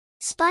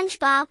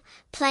SpongeBob,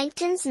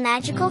 Plankton's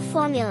magical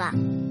formula.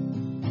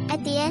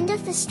 At the end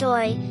of the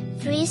story,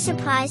 3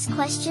 surprise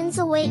questions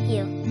await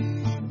you.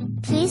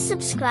 Please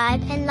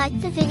subscribe and like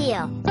the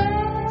video.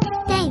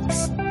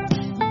 Thanks!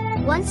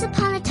 Once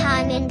upon a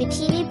time in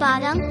Bikini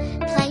Bottom,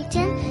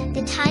 Plankton,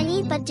 the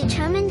tiny but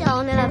determined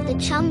owner of the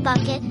Chum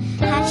Bucket,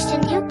 hatched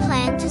a new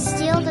plan to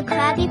steal the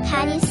Krabby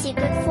Patty's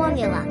secret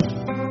formula.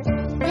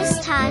 This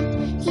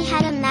time, he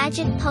had a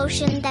magic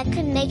potion that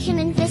could make him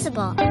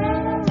invisible.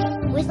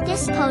 With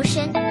this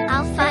potion,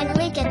 I'll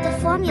finally get the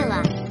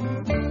formula.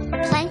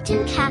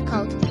 Plankton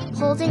cackled,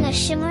 holding a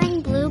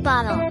shimmering blue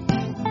bottle.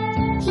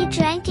 He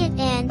drank it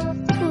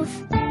and,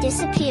 poof,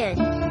 disappeared.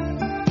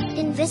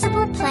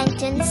 Invisible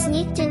Plankton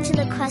sneaked into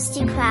the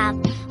Krusty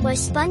Krab, where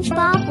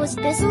SpongeBob was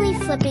busily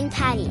flipping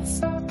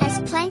patties.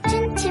 As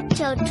Plankton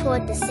tiptoed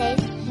toward the safe,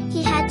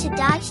 he had to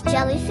dodge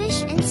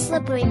jellyfish and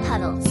slippery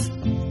puddles.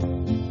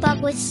 But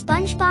with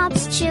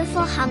SpongeBob's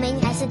cheerful humming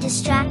as a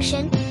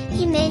distraction,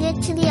 he made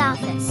it to the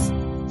office.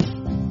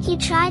 He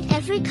tried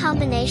every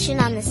combination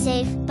on the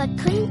safe but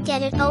couldn't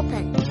get it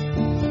open.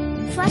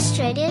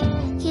 Frustrated,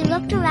 he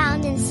looked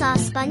around and saw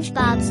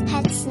SpongeBob's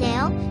pet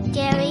snail,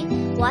 Gary,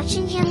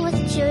 watching him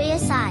with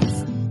curious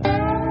eyes.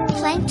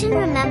 Plankton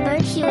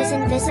remembered he was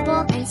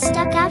invisible and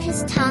stuck out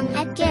his tongue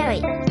at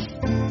Gary.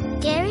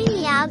 Gary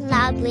meowed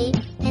loudly,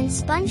 and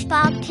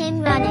SpongeBob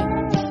came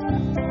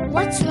running.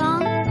 "What's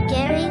wrong,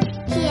 Gary?"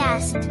 he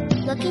asked,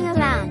 looking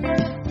around.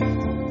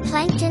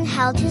 Plankton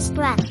held his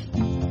breath.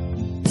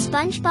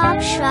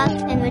 SpongeBob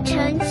shrugged and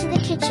returned to the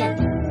kitchen.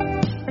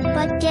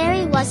 But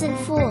Gary wasn't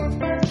fooled.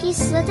 He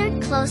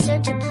slithered closer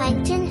to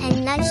Plankton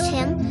and nudged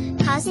him,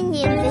 causing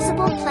the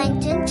invisible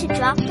Plankton to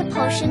drop the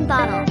potion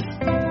bottle.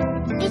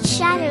 It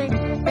shattered,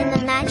 and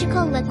the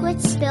magical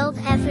liquid spilled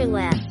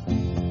everywhere.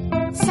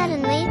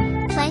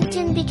 Suddenly,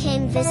 Plankton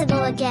became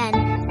visible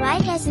again,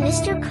 right as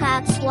Mr.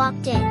 Krabs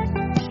walked in.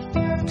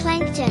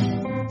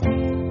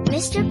 "Plankton!"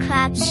 Mr.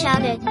 Krabs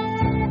shouted.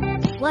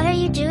 "What are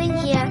you doing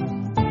here?"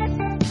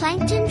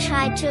 Plankton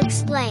tried to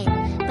explain,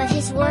 but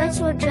his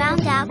words were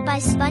drowned out by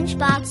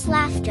SpongeBob's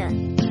laughter.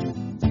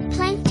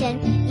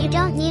 "Plankton, you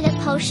don't need a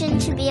potion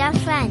to be our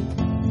friend.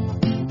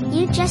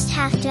 You just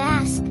have to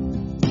ask."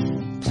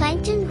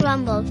 Plankton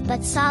grumbled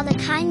but saw the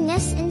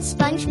kindness in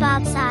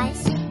SpongeBob's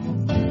eyes.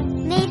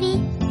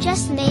 Maybe,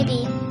 just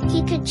maybe,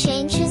 he could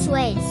change his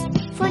ways.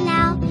 For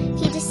now,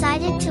 he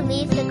decided to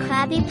leave the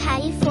Krabby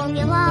Patty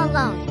formula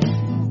alone.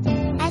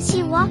 As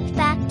he walked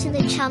back to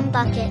the Chum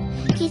Bucket,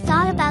 he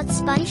thought about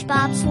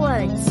SpongeBob's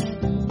words.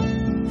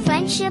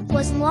 Friendship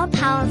was more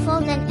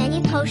powerful than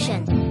any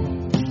potion.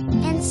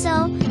 And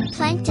so,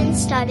 Plankton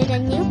started a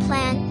new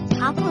plan,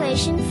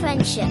 Operation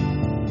Friendship.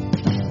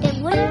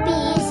 It wouldn't be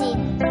easy,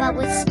 but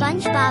with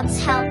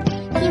SpongeBob's help,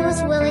 he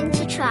was willing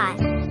to try.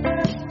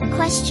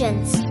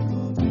 Questions.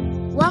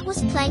 What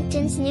was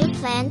Plankton's new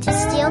plan to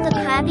steal the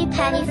Krabby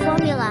Patty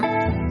formula?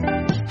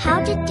 How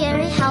did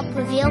Gary help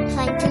reveal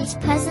Plankton's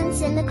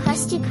presence in the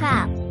Krusty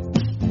Krab?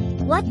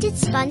 What did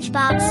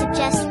SpongeBob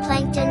suggest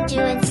Plankton do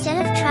instead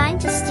of trying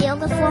to steal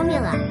the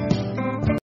formula?